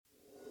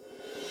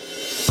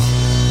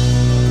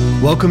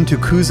Welcome to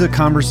Coosa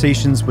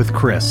Conversations with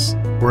Chris.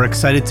 We're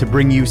excited to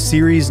bring you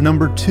series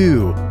number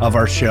 2 of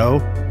our show,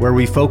 where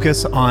we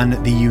focus on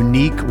the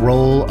unique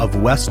role of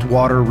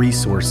Westwater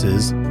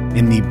Resources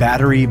in the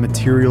battery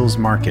materials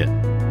market.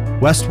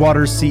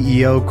 Westwater's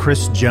CEO,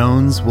 Chris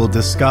Jones, will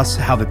discuss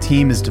how the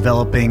team is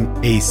developing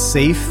a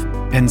safe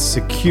and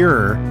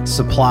secure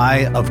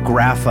supply of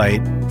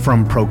graphite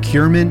from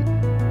procurement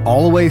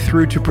all the way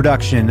through to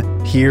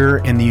production here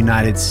in the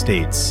United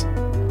States.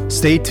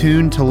 Stay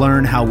tuned to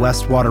learn how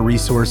Westwater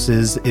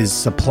Resources is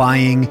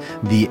supplying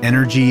the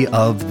energy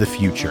of the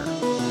future.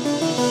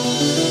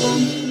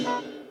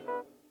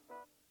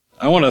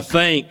 I want to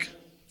thank,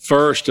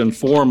 first and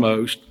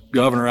foremost,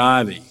 Governor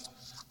Ivey,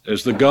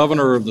 as the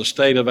governor of the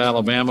state of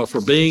Alabama, for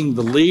being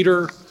the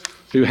leader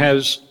who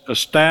has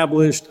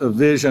established a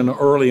vision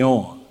early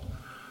on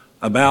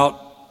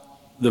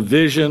about the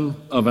vision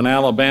of an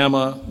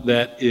Alabama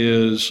that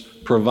is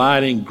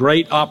providing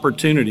great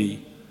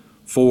opportunity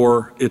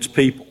for its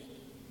people,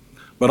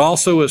 but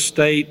also a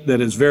state that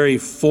is very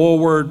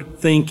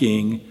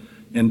forward-thinking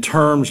in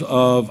terms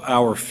of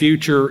our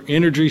future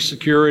energy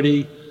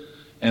security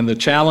and the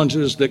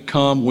challenges that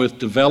come with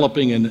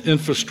developing an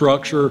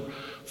infrastructure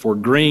for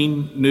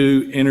green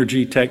new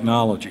energy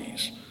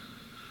technologies.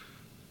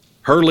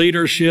 Her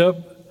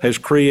leadership has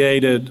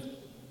created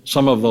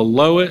some of the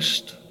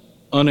lowest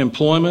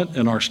unemployment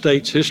in our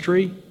state's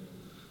history,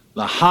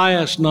 the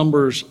highest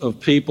numbers of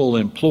people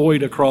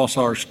employed across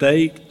our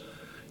state,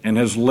 and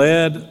has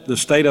led the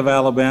state of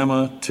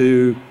Alabama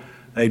to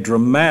a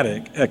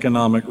dramatic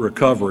economic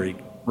recovery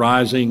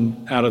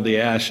rising out of the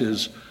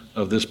ashes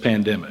of this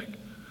pandemic.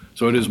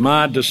 So it is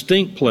my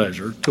distinct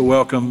pleasure to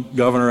welcome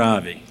Governor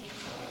Ivey.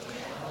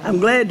 I'm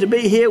glad to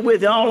be here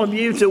with all of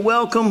you to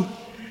welcome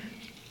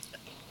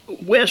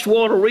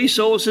Westwater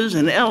Resources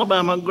and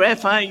Alabama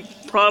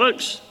Graphite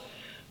Products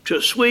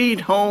to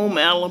Sweet Home,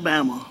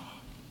 Alabama.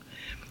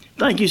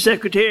 Thank you,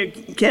 Secretary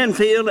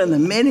Canfield, and the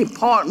many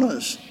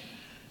partners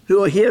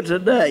who are here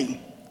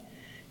today.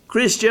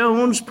 Chris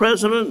Jones,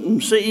 President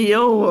and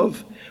CEO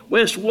of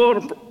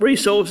Westwater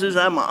Resources,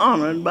 I'm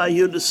honored by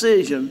your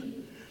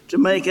decision to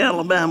make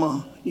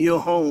Alabama your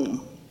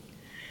home.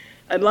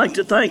 I'd like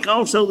to thank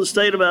also the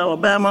state of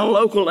Alabama,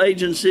 local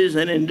agencies,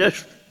 and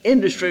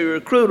industry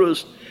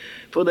recruiters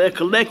for their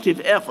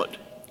collective effort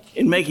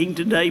in making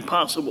today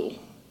possible.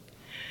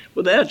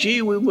 Without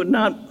you, we would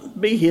not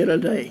be here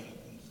today.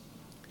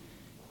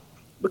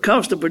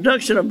 Because the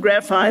production of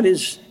graphite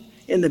is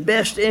in the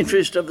best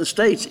interest of the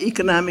state's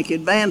economic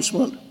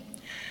advancement,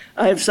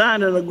 I have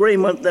signed an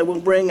agreement that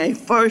will bring a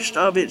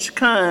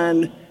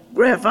first-of-its-kind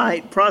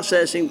graphite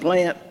processing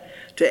plant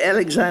to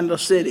Alexander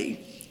City.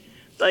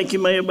 Thank you,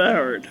 Mayor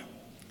Ballard.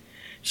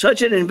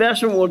 Such an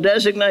investment will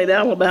designate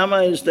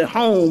Alabama as the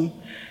home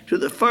to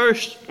the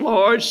first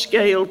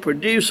large-scale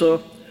producer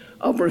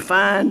of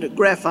refined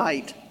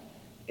graphite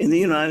in the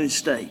United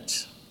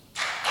States.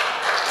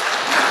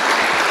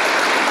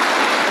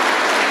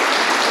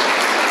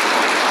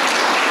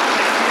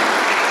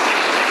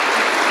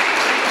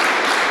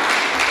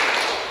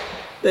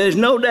 There's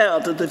no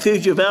doubt that the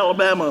future of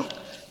Alabama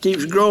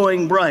keeps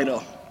growing brighter.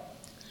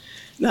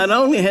 Not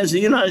only has the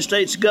United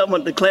States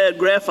government declared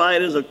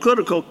graphite as a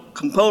critical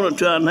component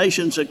to our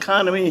nation's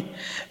economy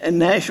and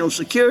national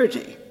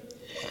security,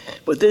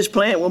 but this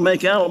plant will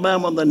make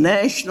Alabama the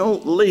national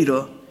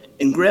leader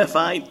in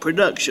graphite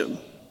production.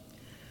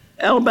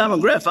 Alabama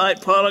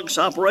Graphite Products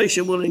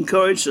operation will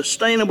encourage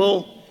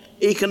sustainable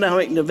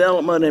economic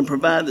development and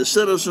provide the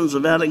citizens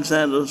of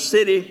Alexander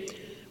City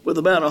with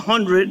about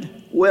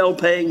 100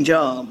 well-paying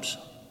jobs.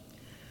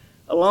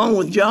 Along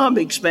with job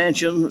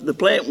expansion, the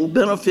plant will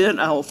benefit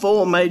our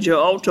 4 major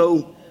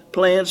auto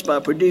plants by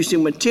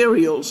producing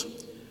materials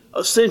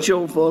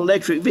essential for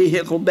electric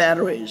vehicle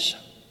batteries.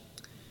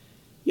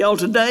 Y'all,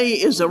 today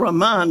is a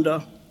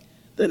reminder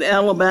that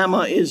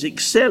Alabama is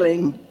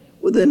excelling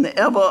within the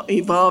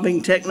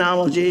ever-evolving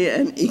technology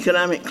and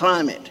economic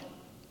climate.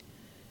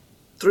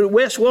 Through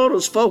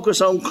Westwater's focus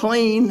on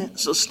clean,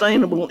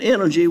 sustainable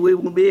energy, we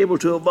will be able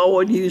to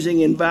avoid using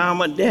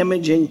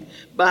environment-damaging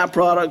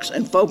byproducts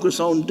and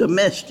focus on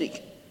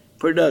domestic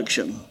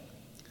production.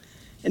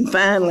 And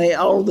finally,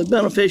 all of the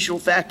beneficial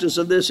factors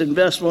of this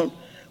investment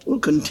will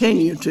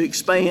continue to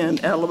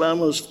expand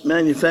Alabama's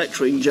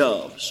manufacturing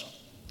jobs.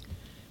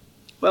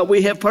 While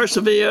we have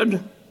persevered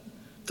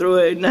through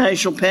a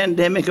national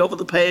pandemic over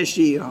the past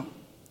year,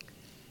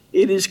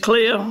 it is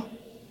clear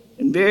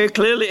and very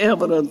clearly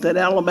evident that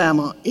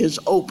Alabama is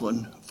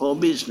open for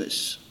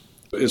business.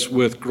 It's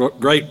with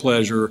great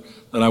pleasure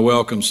that I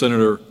welcome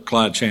Senator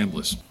Clyde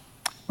Chambliss.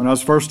 When I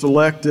was first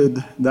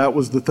elected, that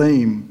was the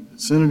theme.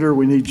 Senator,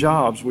 we need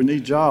jobs. We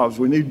need jobs.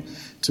 We need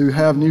to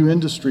have new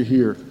industry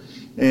here.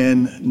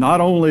 And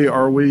not only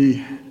are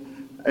we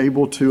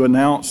able to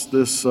announce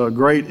this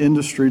great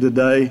industry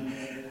today,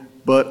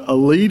 but a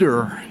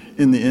leader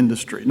in the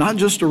industry, not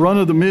just a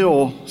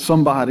run-of-the-mill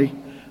somebody,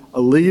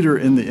 a leader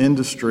in the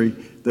industry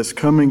that's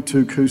coming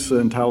to Coosa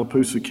and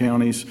Tallapoosa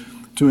counties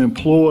to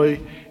employ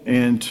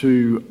and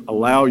to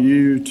allow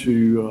you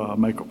to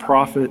make a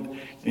profit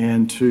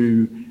and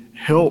to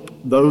help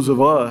those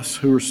of us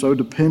who are so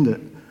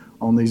dependent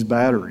on these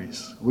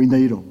batteries. We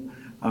need them,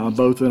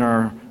 both in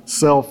our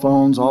cell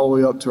phones all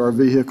the way up to our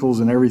vehicles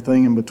and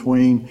everything in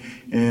between.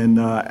 And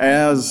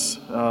as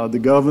the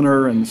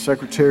governor and the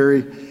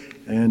secretary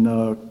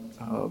and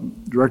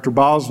Director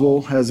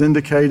Boswell has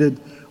indicated,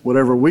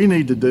 whatever we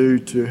need to do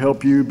to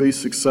help you be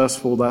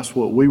successful, that's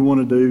what we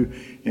want to do.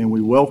 And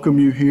we welcome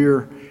you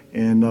here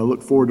and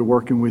look forward to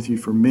working with you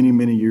for many,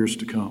 many years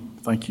to come.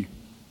 Thank you.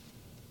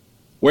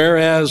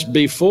 Whereas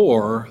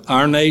before,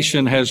 our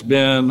nation has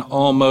been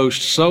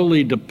almost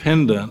solely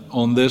dependent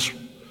on this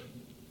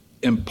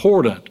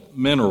important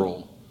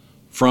mineral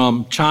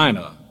from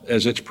China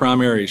as its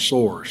primary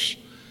source,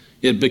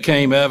 it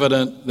became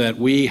evident that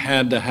we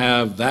had to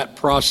have that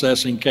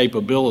processing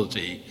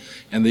capability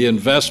and the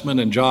investment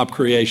and job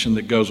creation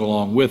that goes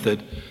along with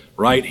it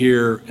right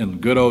here in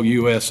good old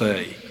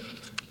USA,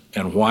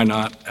 and why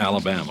not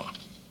Alabama?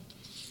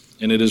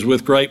 And it is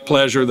with great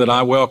pleasure that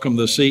I welcome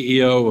the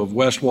CEO of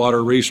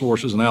Westwater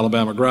Resources and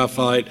Alabama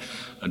Graphite,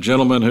 a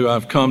gentleman who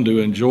I've come to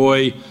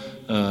enjoy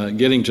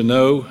getting to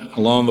know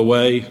along the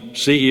way,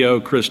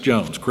 CEO Chris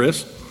Jones.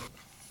 Chris?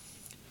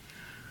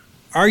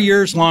 Our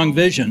years-long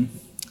vision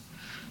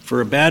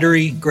for a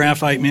battery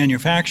graphite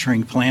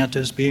manufacturing plant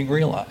is being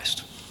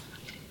realized.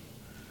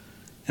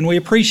 And we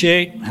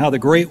appreciate how the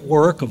great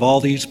work of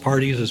all these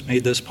parties has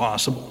made this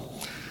possible.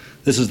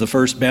 This is the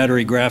first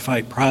battery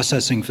graphite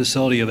processing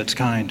facility of its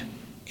kind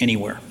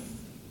anywhere.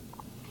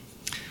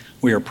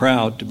 We are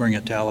proud to bring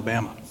it to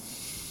Alabama.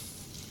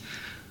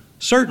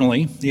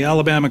 Certainly, the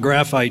Alabama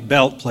Graphite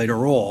Belt played a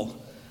role,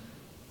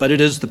 but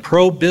it is the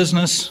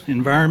pro-business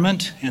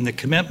environment and the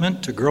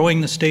commitment to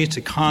growing the state's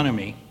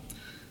economy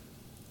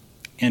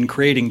and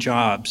creating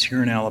jobs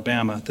here in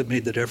Alabama that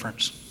made the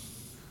difference.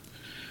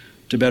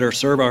 To better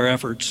serve our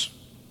efforts,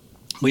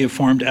 we have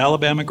formed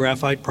Alabama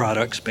Graphite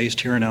Products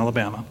based here in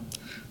Alabama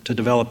to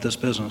develop this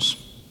business.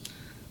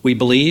 We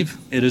believe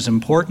it is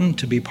important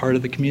to be part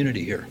of the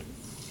community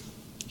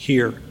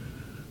here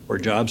where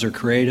jobs are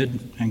created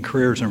and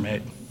careers are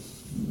made.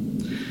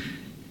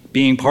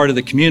 Being part of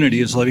the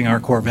community is living our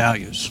core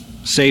values.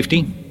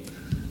 Safety,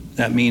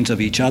 that means of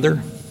each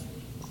other,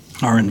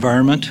 our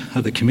environment,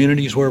 of the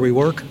communities where we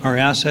work, our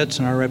assets,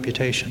 and our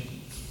reputation.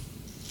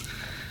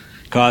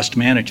 Cost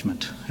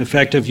management,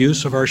 effective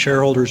use of our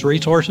shareholders'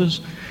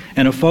 resources,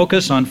 and a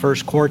focus on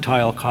first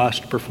quartile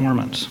cost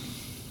performance.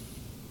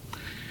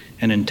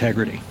 And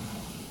integrity,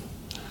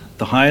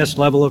 the highest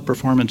level of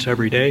performance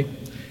every day,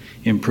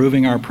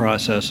 improving our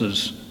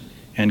processes,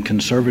 and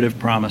conservative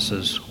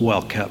promises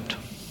well kept.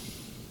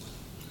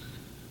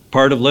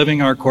 Part of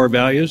living our core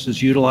values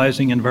is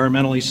utilizing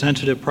environmentally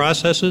sensitive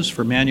processes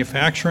for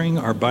manufacturing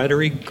our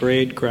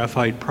battery-grade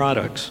graphite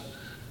products.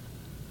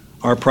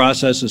 Our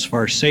process is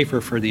far safer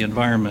for the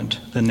environment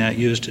than that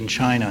used in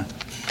China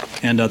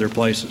and other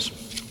places.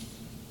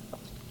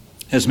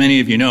 As many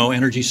of you know,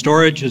 energy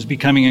storage is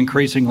becoming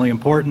increasingly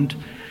important,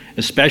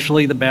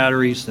 especially the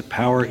batteries that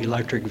power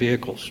electric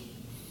vehicles.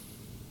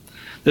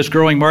 This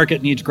growing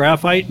market needs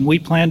graphite, and we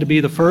plan to be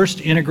the first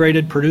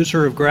integrated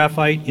producer of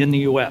graphite in the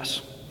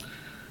U.S.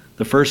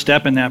 The first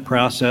step in that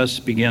process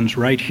begins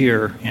right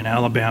here in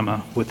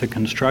Alabama with the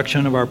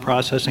construction of our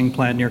processing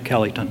plant near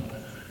Kellyton,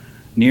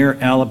 near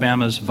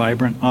Alabama's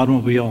vibrant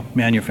automobile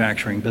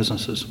manufacturing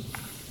businesses.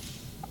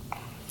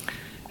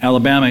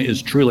 Alabama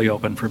is truly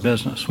open for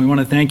business. We want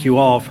to thank you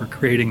all for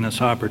creating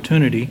this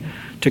opportunity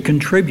to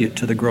contribute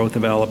to the growth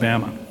of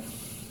Alabama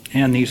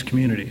and these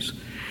communities.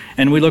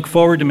 And we look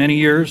forward to many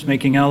years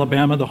making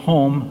Alabama the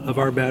home of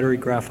our battery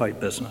graphite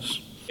business.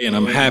 And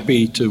I'm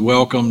happy to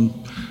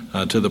welcome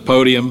to the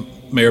podium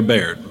Mayor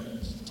Baird.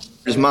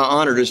 It is my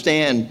honor to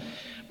stand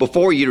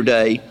before you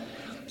today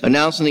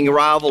announcing the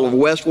arrival of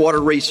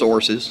Westwater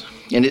Resources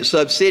and its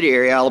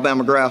subsidiary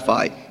Alabama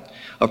Graphite,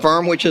 a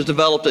firm which has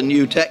developed a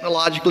new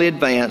technologically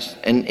advanced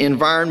and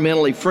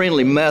environmentally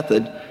friendly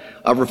method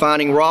of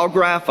refining raw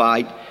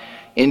graphite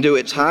into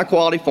its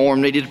high-quality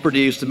form needed to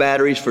produce the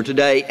batteries for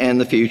today and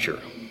the future.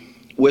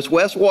 With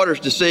Westwater's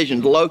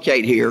decision to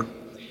locate here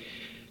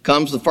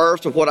comes the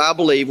first of what I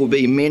believe will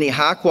be many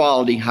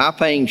high-quality,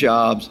 high-paying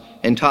jobs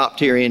in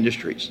top-tier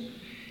industries.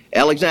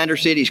 Alexander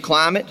City's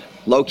climate,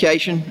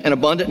 location, and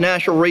abundant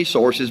natural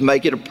resources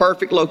make it a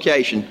perfect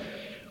location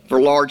for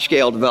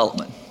large-scale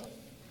development.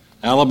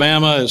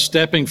 Alabama is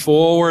stepping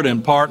forward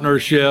in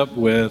partnership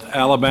with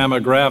Alabama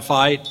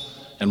Graphite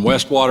and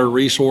Westwater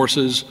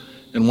Resources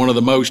in one of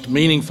the most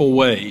meaningful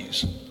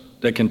ways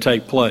that can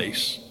take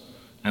place,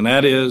 and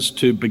that is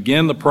to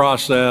begin the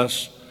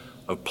process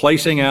of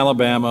placing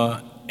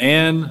Alabama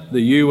and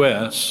the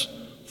U.S.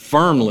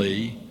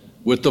 firmly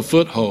with the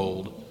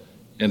foothold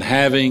in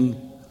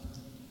having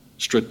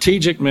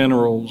strategic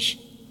minerals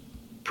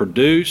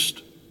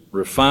produced,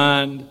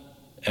 refined,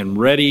 and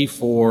ready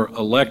for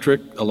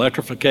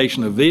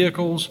electrification of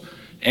vehicles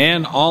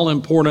and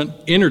all-important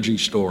energy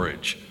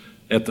storage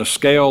at the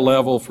scale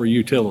level for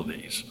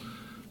utilities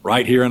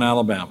right here in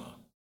Alabama.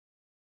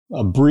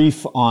 a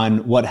brief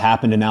on what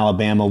happened in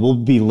Alabama. We'll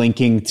be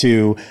linking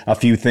to a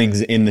few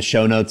things in the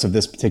show notes of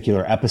this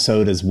particular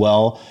episode as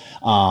well,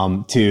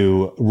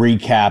 to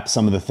recap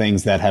some of the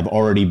things that have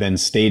already been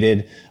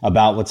stated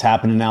about what's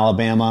happened in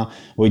Alabama.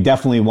 We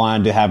definitely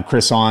wanted to have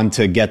Chris on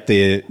to get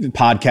the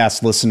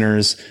podcast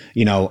listeners,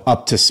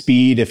 up to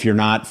speed if you're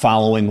not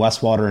following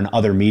Westwater and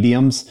other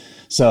mediums.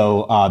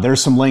 So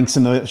there's some links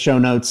in the show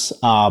notes,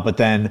 but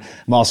then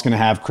I'm also going to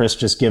have Chris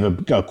just give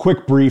a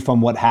quick brief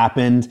on what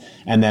happened,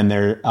 and then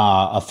there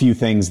are a few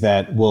things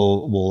that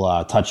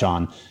we'll touch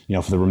on,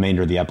 for the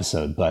remainder of the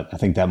episode. But I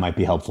think that might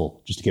be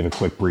helpful just to give a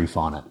quick brief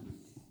on it.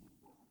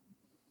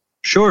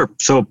 Sure.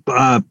 So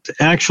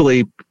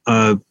actually,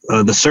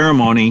 the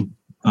ceremony,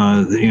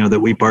 that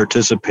we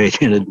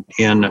participated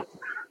in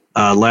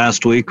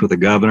last week with the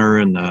governor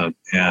and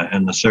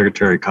the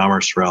Secretary of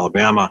Commerce for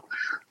Alabama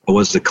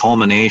was the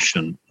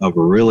culmination of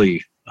a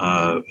really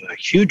a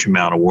huge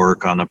amount of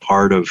work on the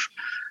part of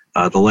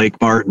the Lake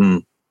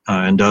Martin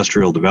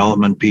industrial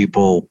development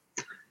people,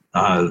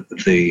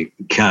 the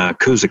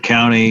Coosa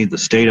County, the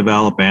state of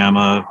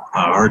Alabama,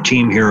 our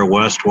team here at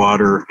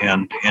Westwater,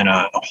 and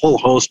a whole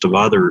host of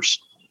others,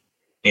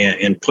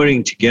 in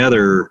putting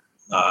together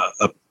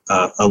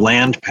a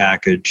land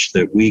package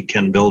that we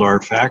can build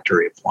our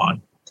factory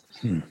upon.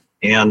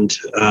 And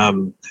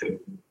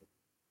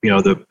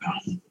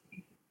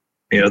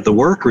the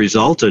work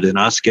resulted in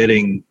us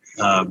getting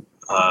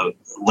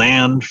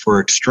land for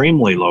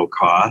extremely low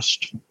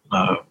cost,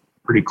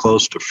 pretty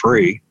close to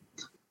free.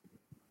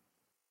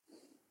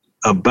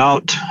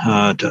 About,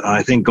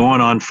 I think,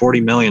 going on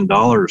 $40 million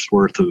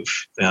worth of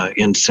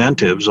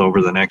incentives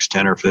over the next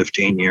 10 or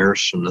 15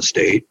 years from the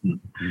state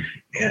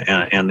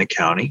and the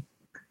county.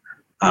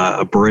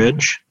 A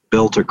bridge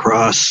built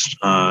across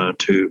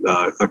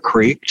to a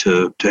creek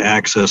to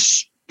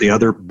access the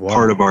other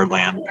part of our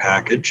land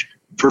package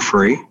for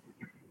free.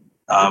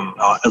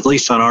 At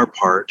least on our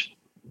part.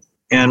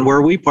 And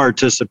where we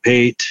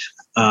participate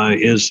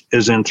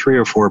is in 3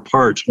 or 4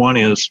 parts. One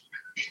is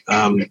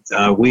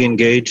we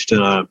engaged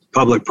in a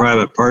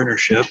public-private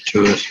partnership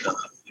to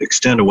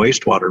extend a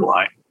wastewater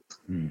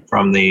line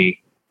from the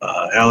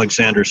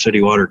Alexander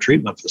City Water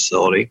Treatment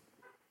Facility,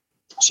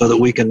 so that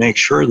we can make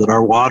sure that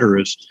our water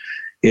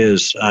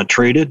is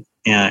treated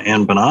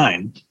and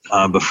benign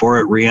before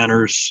it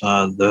re-enters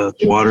the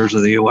waters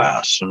of the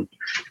U.S.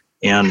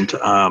 And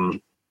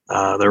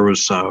there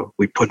was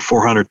we put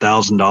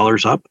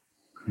 $400,000 up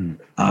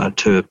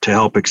to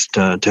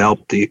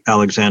help the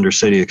Alexander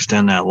City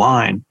extend that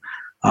line,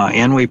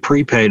 and we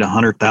prepaid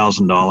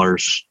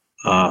 $100,000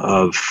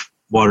 of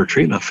water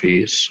treatment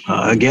fees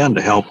again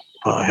to help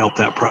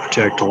that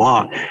project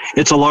along.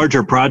 It's a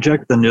larger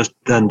project than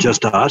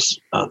just us,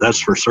 that's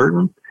for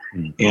certain,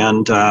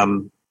 and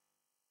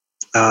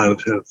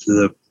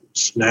the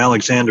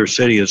Alexander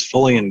City is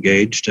fully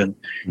engaged in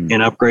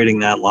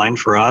upgrading that line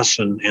for us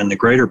and the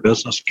greater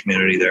business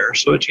community there.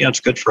 So it's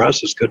good for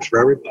us. It's good for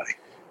everybody.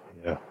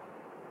 Yeah.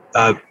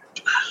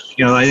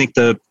 I think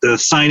the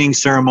signing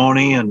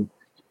ceremony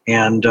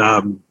and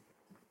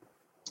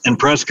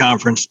press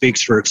conference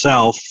speaks for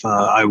itself.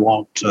 I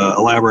won't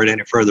elaborate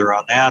any further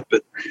on that,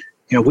 but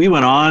we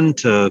went on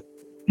to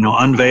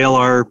unveil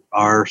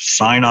our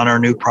sign on our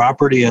new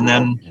property, and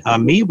then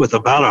meet with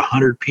about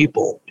 100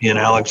 people in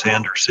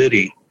Alexander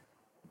City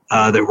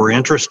that were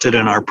interested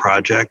in our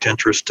project,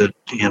 interested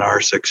in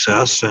our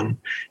success,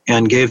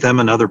 and gave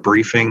them another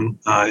briefing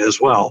as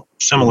well,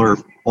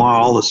 along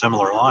all the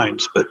similar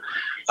lines. But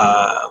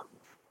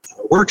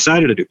we're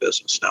excited to do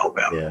business in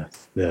Alabama.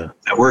 Yeah.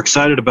 And we're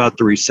excited about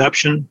the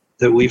reception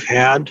that we've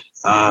had.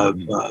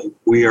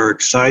 We are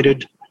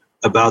excited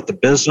about the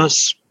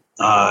business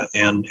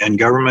and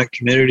government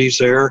communities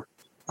there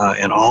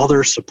and all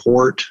their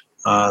support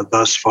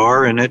thus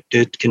far, and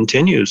it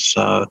continues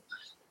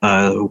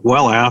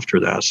well after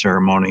that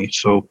ceremony.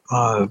 So,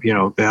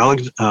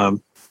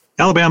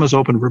 Alabama's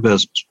open for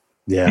business.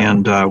 Yeah.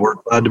 And we're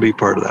glad to be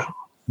part of that.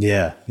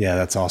 Yeah,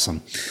 that's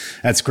awesome.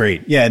 That's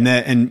great. Yeah,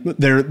 and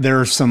there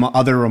are some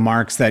other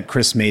remarks that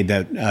Chris made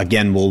that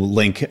again we'll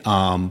link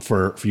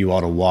for you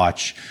all to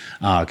watch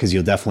because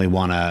you'll definitely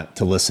want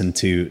to listen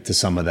to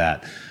some of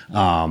that.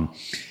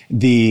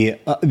 The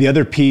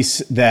other piece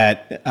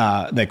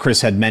that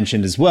Chris had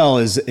mentioned as well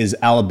is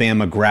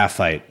Alabama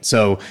Graphite.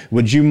 So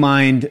would you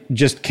mind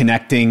just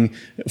connecting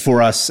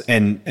for us?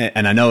 And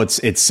I know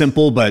it's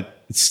simple, but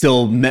it's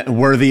still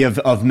worthy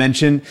of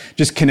mention.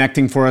 Just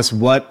connecting for us.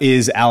 What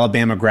is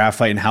Alabama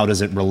Graphite and how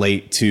does it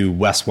relate to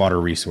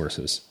Westwater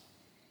Resources?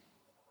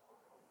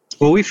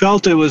 Well, we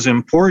felt it was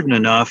important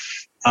enough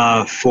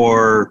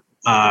for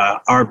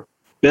our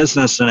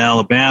business in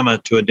Alabama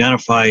to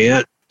identify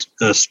it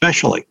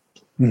especially.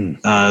 And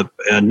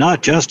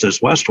not just as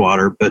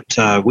Westwater,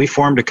 but we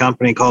formed a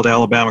company called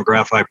Alabama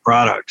Graphite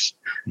Products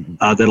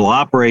that'll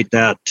operate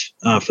that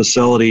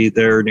facility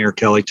there near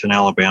Kellyton,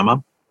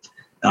 Alabama,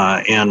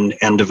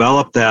 and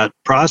develop that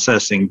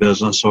processing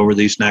business over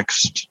these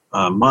next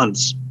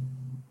months.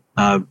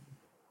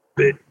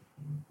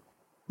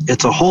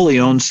 It's a wholly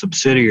owned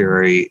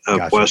subsidiary of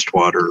Gotcha.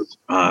 Westwater,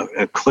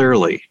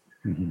 clearly.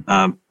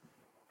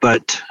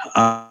 But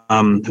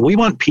we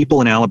want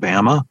people in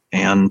Alabama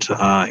and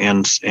our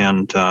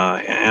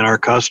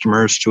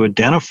customers to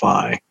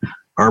identify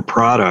our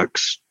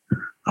products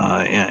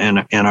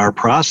and our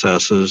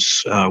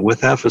processes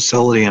with that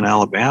facility in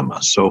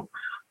Alabama. So,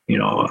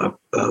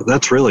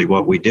 that's really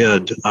what we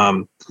did.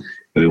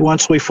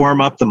 Once we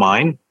form up the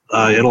mine,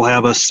 it'll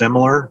have a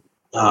similar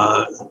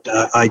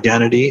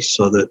identity,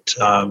 so that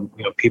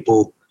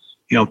people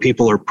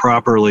are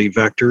properly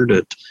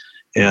vectored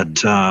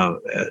at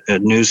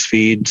news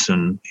feeds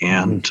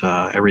and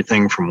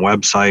everything from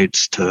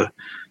websites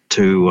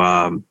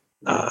to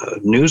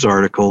news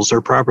articles.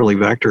 They're properly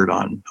vectored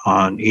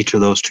on each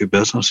of those two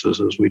businesses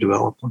as we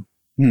develop them.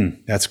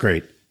 That's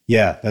great.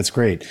 Yeah, that's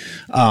great.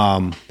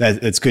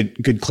 That's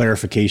good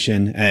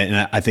clarification.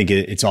 And I think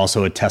it's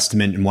also a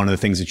testament. And one of the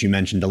things that you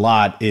mentioned a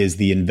lot is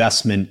the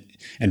investment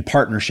and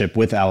partnership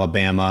with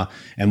Alabama.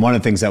 And one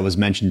of the things that was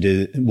mentioned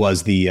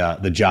was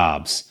the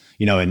jobs,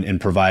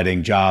 and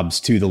providing jobs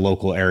to the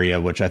local area,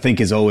 which I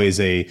think is always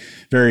a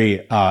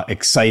very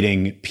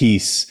exciting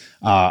piece,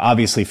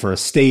 obviously for a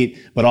state,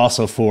 but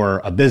also for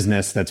a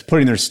business that's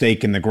putting their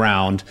stake in the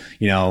ground,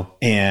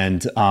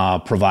 and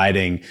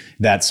providing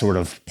that sort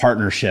of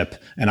partnership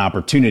and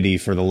opportunity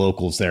for the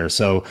locals there.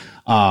 So,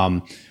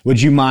 would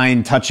you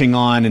mind touching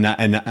on, and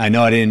I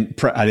know I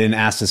didn't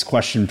ask this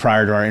question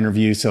prior to our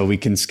interview, so we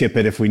can skip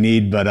it if we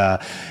need,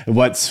 but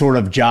what sort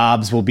of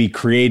jobs will be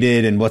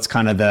created, and what's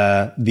kind of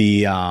the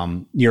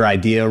your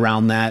idea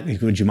around that?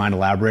 Would you mind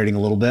elaborating a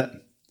little bit?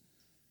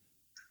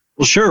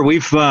 Well, sure. We're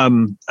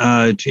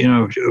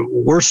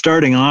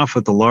starting off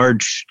with a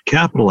large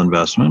capital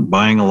investment,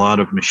 buying a lot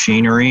of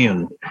machinery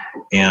and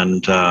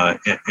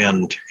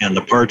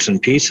the parts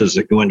and pieces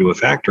that go into a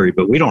factory,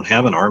 but we don't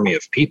have an army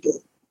of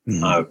people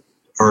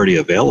already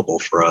available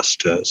for us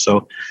to.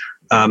 So,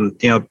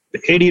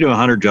 80 to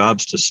 100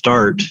 jobs to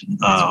start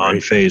on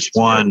phase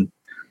one.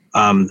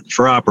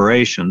 For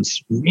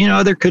operations,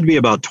 there could be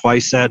about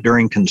twice that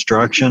during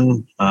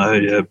construction,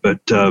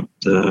 but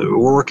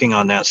we're working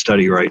on that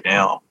study right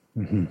now.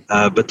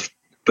 But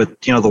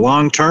the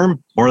long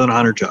term, more than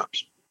 100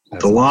 jobs.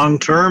 That's awesome. Long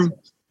term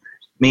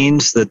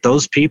means that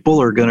those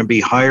people are going to be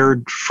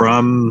hired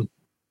from,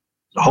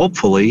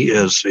 hopefully,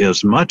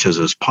 as much as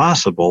is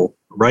possible,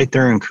 right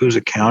there in Coosa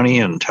County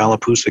and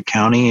Tallapoosa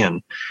County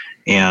and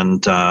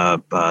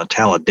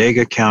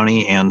Talladega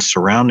County and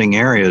surrounding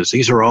areas.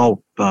 These are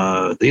all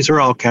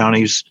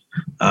counties,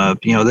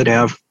 that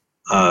have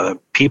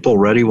people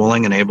ready,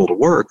 willing, and able to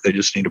work. They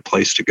just need a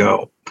place to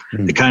go.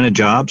 The kind of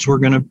jobs we're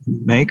going to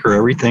make are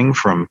everything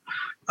from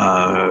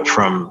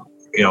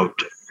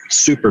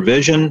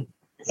supervision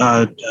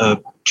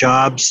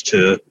jobs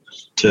to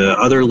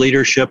other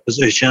leadership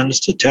positions,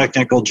 to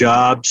technical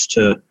jobs,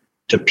 to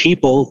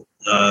people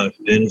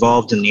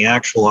involved in the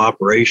actual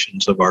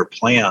operations of our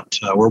plant.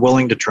 We're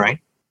willing to train,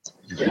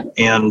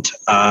 and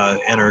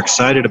are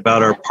excited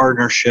about our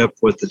partnership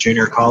with the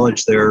junior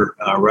college there,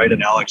 right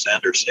in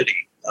Alexander City,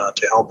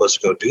 to help us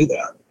go do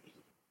that.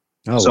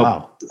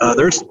 Wow!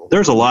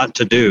 There's a lot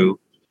to do,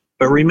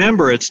 but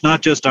remember, it's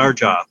not just our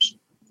jobs.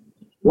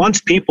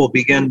 Once people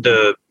begin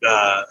to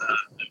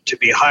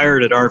be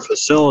hired at our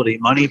facility,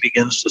 money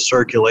begins to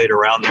circulate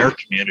around their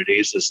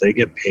communities as they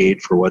get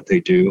paid for what they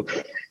do.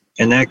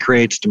 And that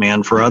creates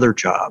demand for other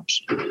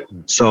jobs.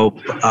 So,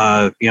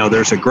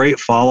 there's a great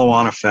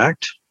follow-on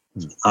effect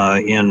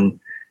in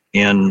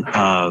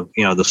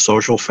the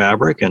social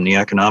fabric and the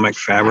economic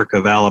fabric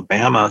of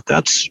Alabama.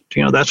 That's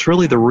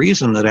really the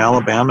reason that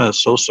Alabama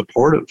is so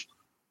supportive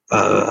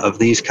of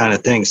these kind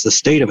of things. The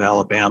state of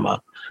Alabama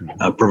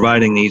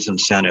providing these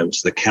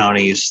incentives, the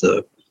counties,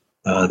 the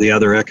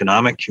other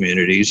economic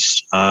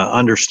communities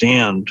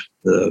understand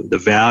the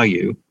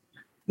value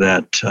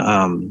that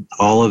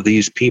all of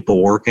these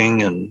people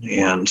working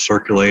and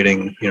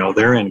circulating,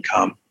 their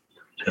income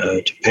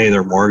to pay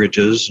their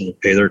mortgages and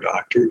pay their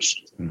doctors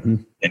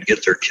and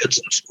get their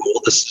kids in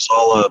school. This is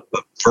all a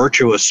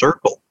virtuous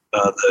circle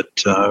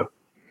that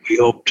we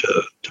hope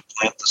to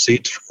plant the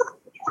seeds for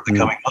the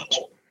coming months.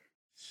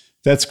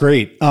 That's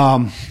great.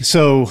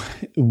 So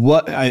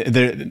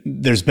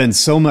there's been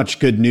so much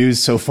good news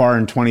so far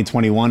in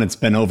 2021. It's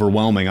been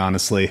overwhelming,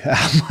 honestly,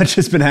 how much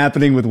has been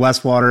happening with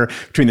Westwater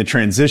between the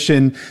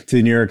transition to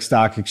the New York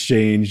Stock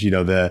Exchange,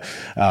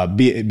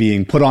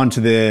 being put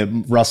onto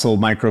the Russell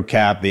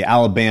Microcap, the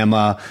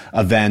Alabama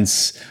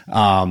events.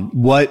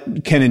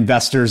 What can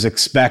investors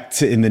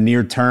expect in the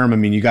near term? I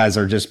mean, you guys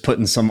are just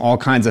putting all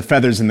kinds of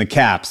feathers in the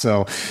cap.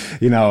 So,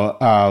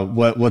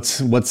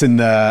 what's in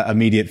the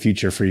immediate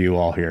future for you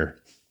all here?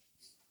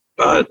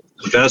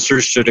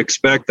 Investors should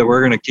expect that we're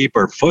going to keep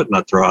our foot in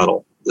the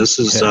throttle. This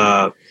is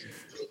there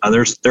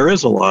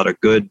is a lot of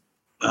good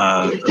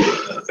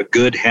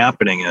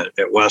happening at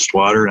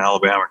Westwater and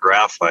Alabama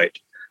Graphite.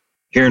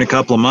 Here in a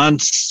couple of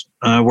months,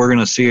 we're going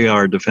to see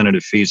our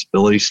definitive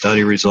feasibility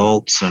study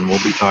results, and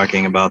we'll be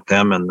talking about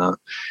them in the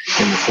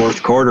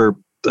fourth quarter,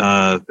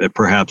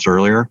 perhaps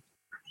earlier.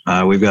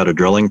 We've got a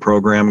drilling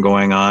program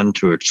going on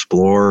to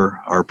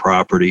explore our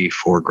property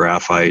for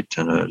graphite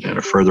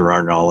and further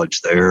our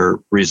knowledge there.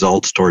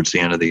 Results towards the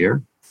end of the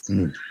year.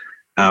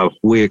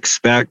 We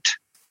expect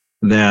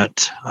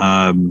that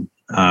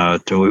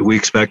we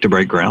expect to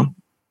break ground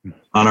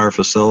on our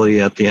facility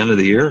at the end of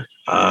the year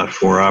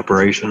for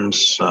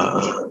operations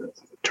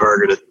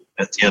targeted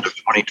at the end of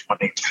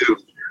 2022.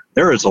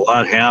 There is a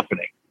lot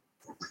happening,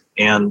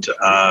 and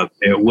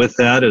with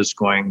that is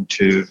going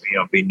to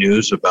be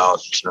news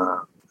about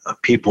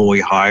people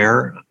we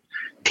hire,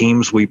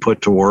 teams we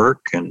put to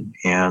work,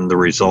 and the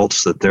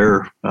results that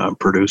they're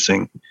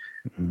producing.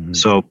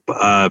 So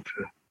I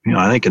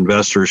think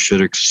investors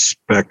should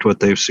expect what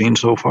they've seen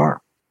so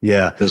far.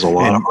 Yeah, there's a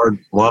lot of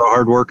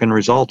hard work and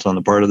results on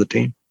the part of the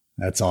team.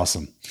 That's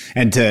awesome.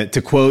 And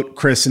to quote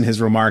Chris in his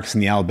remarks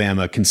in the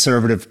Alabama,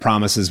 conservative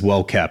promises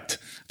well kept.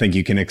 I think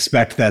you can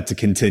expect that to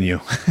continue.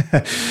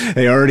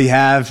 They already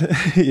have,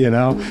 you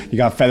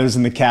got feathers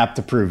in the cap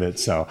to prove it.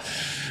 So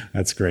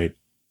that's great.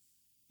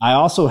 I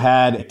also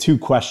had 2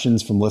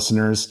 questions from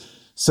listeners.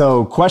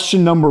 So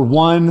question number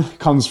 1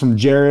 comes from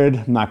Jared.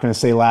 I'm not going to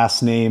say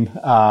last name.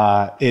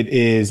 It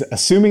is,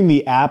 assuming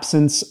the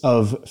absence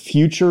of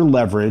future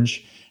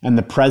leverage and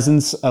the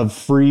presence of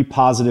free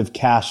positive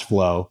cash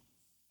flow,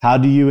 how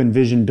do you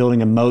envision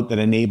building a moat that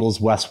enables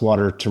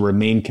Westwater to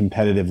remain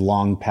competitive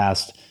long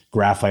past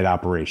graphite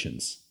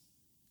operations?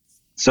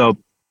 So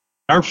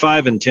our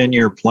 5 and 10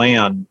 year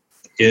plan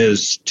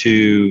is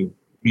to,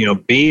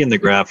 be in the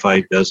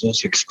graphite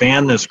business,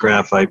 expand this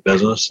graphite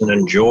business, and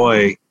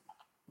enjoy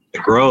the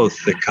growth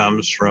that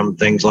comes from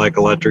things like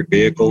electric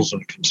vehicles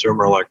and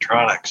consumer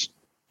electronics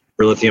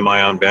for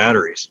lithium-ion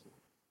batteries.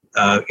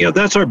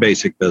 That's our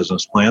basic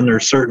business plan.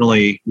 There's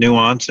certainly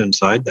nuance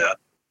inside that.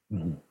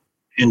 Mm-hmm.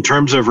 In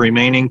terms of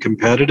remaining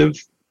competitive,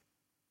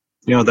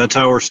 that's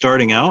how we're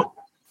starting out.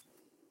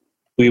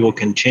 We will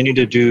continue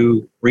to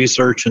do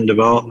research and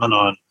development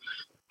on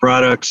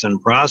products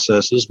and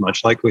processes,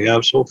 much like we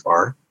have so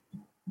far,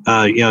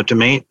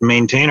 to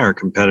maintain our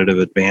competitive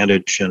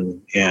advantage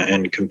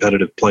and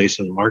competitive place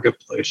in the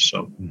marketplace.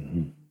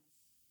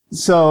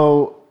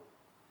 So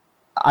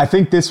I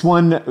think this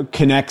one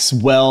connects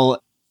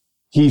well.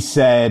 He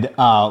said,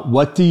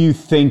 what do you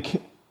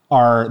think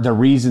are the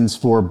reasons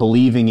for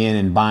believing in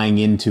and buying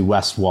into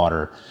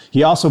Westwater?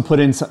 He also put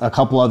in a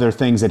couple other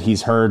things that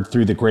he's heard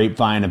through the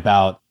grapevine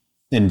about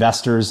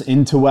investors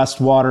into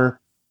Westwater,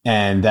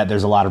 and that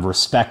there's a lot of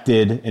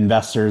respected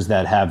investors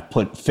that have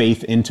put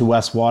faith into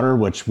Westwater,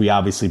 which we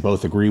obviously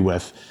both agree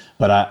with.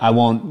 But I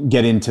won't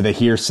get into the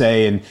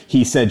hearsay and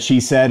he said, she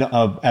said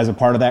as a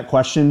part of that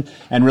question,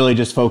 and really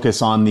just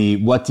focus on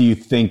what do you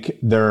think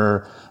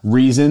their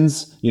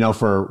reasons,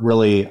 for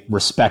really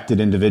respected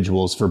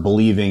individuals for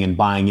believing and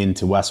buying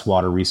into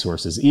Westwater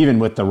Resources. Even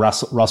with the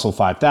Russell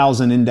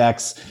 5000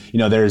 index,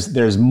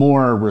 there's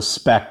more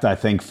respect, I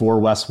think,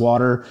 for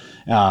Westwater,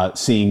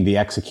 seeing the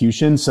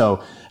execution.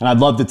 So, and I'd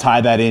love to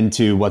tie that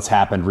into what's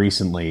happened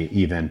recently,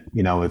 even,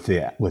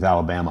 with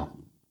Alabama.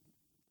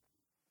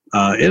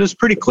 It is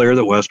pretty clear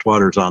that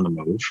Westwater is on the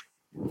move.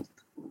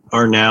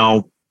 Our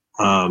now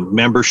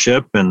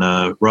membership in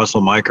the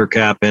Russell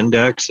Microcap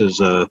Index is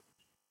that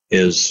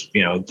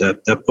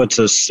puts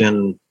us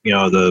in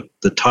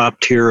the top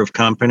tier of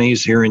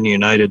companies here in the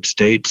United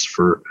States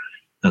for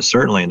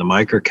certainly in the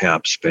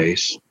microcap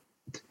space.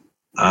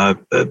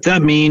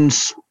 That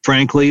means,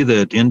 frankly,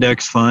 that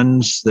index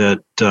funds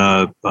that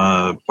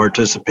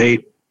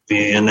participate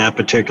in that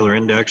particular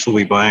index will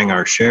be buying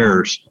our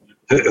shares,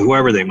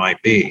 whoever they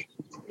might be.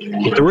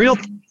 But the real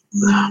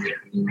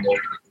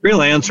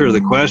answer to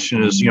the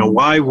question is,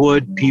 why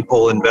would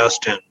people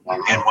invest in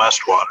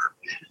Westwater?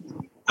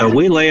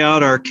 We lay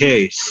out our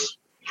case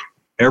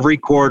every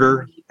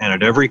quarter and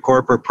at every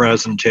corporate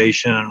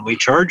presentation, and we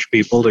charge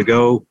people to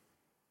go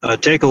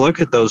take a look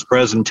at those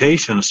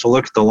presentations, to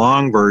look at the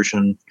long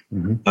version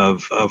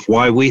of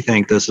why we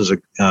think this is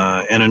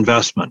an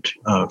investment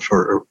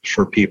for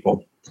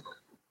people.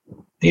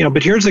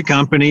 But here's a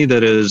company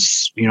that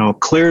is,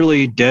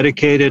 clearly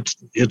dedicated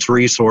its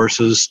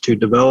resources to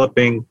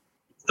developing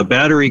a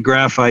battery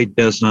graphite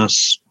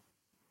business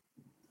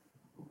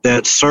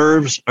that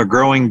serves a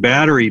growing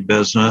battery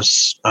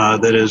business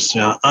that is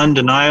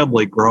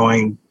undeniably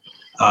growing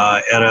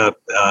at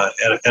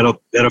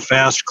a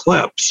fast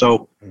clip.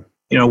 So,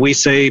 we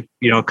say,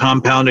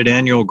 compounded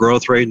annual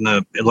growth rate in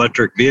the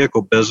electric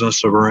vehicle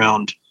business of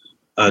around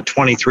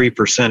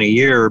 23% a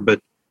year, but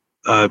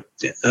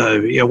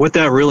what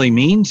that really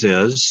means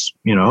is,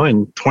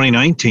 in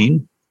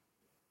 2019,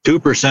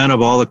 2%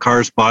 of all the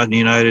cars bought in the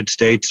United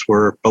States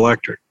were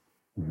electric.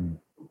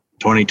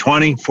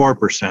 2020,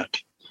 4%.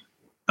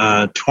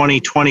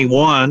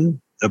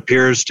 2021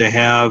 appears to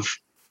have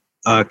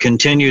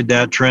continued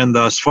that trend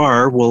thus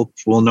far. We'll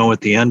know at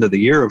the end of the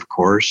year, of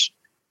course.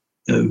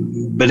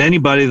 But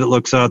anybody that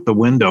looks out the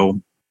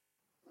window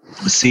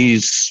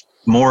sees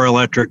more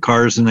electric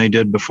cars than they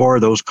did before.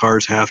 Those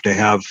cars have to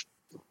have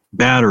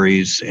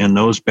batteries, and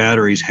those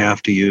batteries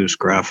have to use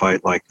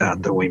graphite like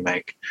that we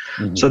make.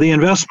 So the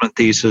investment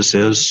thesis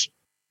is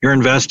you're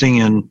investing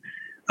in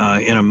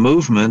a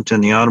movement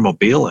in the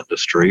automobile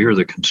industry or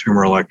the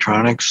consumer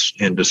electronics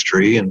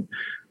industry, and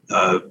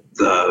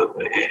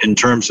in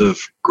terms of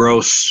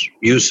gross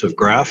use of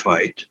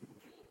graphite.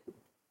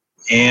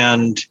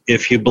 And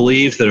if you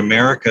believe that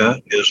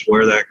America is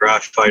where that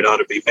graphite ought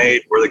to be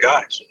made, we're the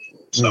guys.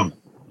 So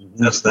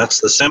that's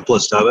the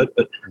simplest of it.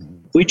 But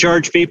we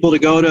charge people to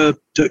go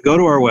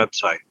to our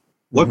website,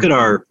 look at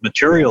our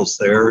materials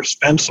there,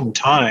 spend some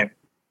time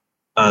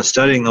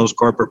studying those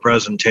corporate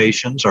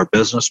presentations, our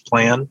business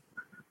plan,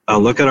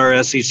 look at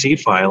our SEC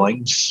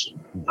filings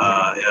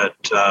at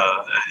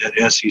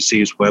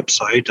SEC's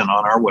website and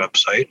on our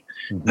website,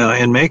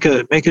 and make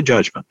a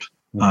judgment.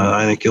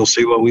 I think you'll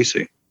see what we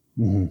see.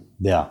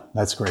 Yeah,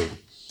 that's great.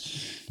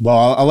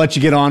 Well, I'll let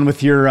you get on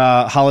with your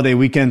holiday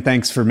weekend.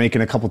 Thanks for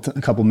making a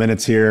couple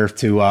minutes here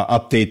to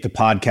update the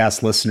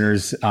podcast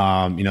listeners.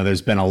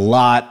 There's been a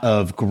lot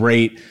of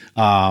great,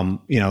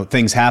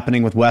 things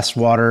happening with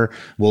Westwater.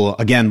 We'll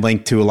again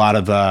link to a lot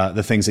of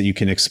the things that you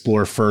can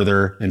explore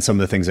further, and some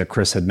of the things that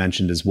Chris had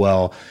mentioned as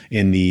well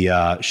in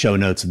the show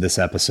notes of this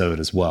episode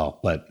as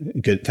well.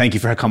 But good, thank you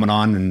for coming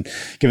on and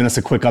giving us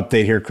a quick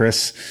update here,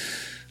 Chris.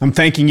 I'm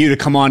thanking you to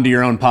come on to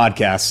your own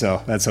podcast,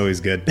 so that's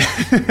always good.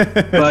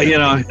 Well,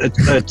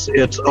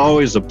 it's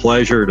always a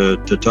pleasure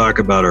to talk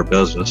about our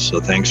business. So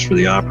thanks for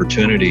the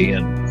opportunity,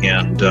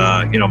 and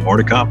more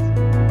to come.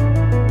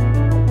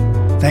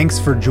 Thanks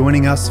for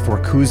joining us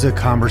for Coosa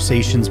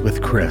Conversations with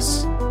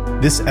Chris.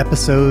 This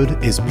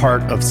episode is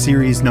part of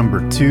series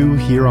number 2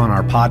 here on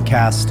our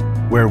podcast,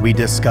 where we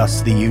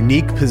discuss the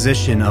unique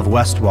position of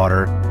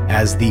Westwater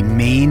as the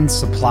main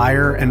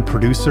supplier and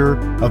producer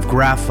of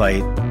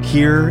graphite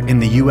here in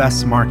the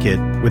U.S. market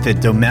with a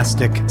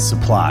domestic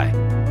supply.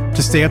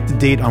 To stay up to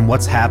date on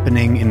what's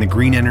happening in the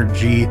green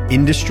energy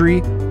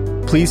industry,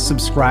 please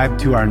subscribe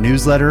to our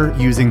newsletter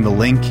using the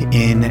link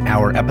in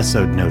our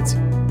episode notes.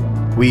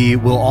 We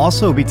will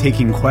also be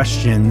taking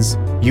questions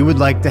you would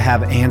like to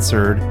have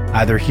answered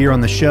either here on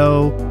the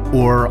show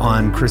or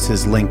on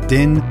Chris's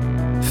LinkedIn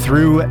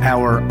through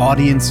our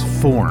audience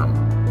form.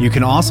 You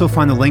can also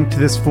find the link to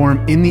this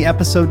form in the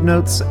episode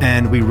notes,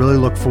 and we really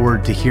look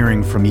forward to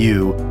hearing from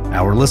you,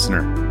 our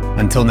listener.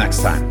 Until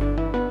next time.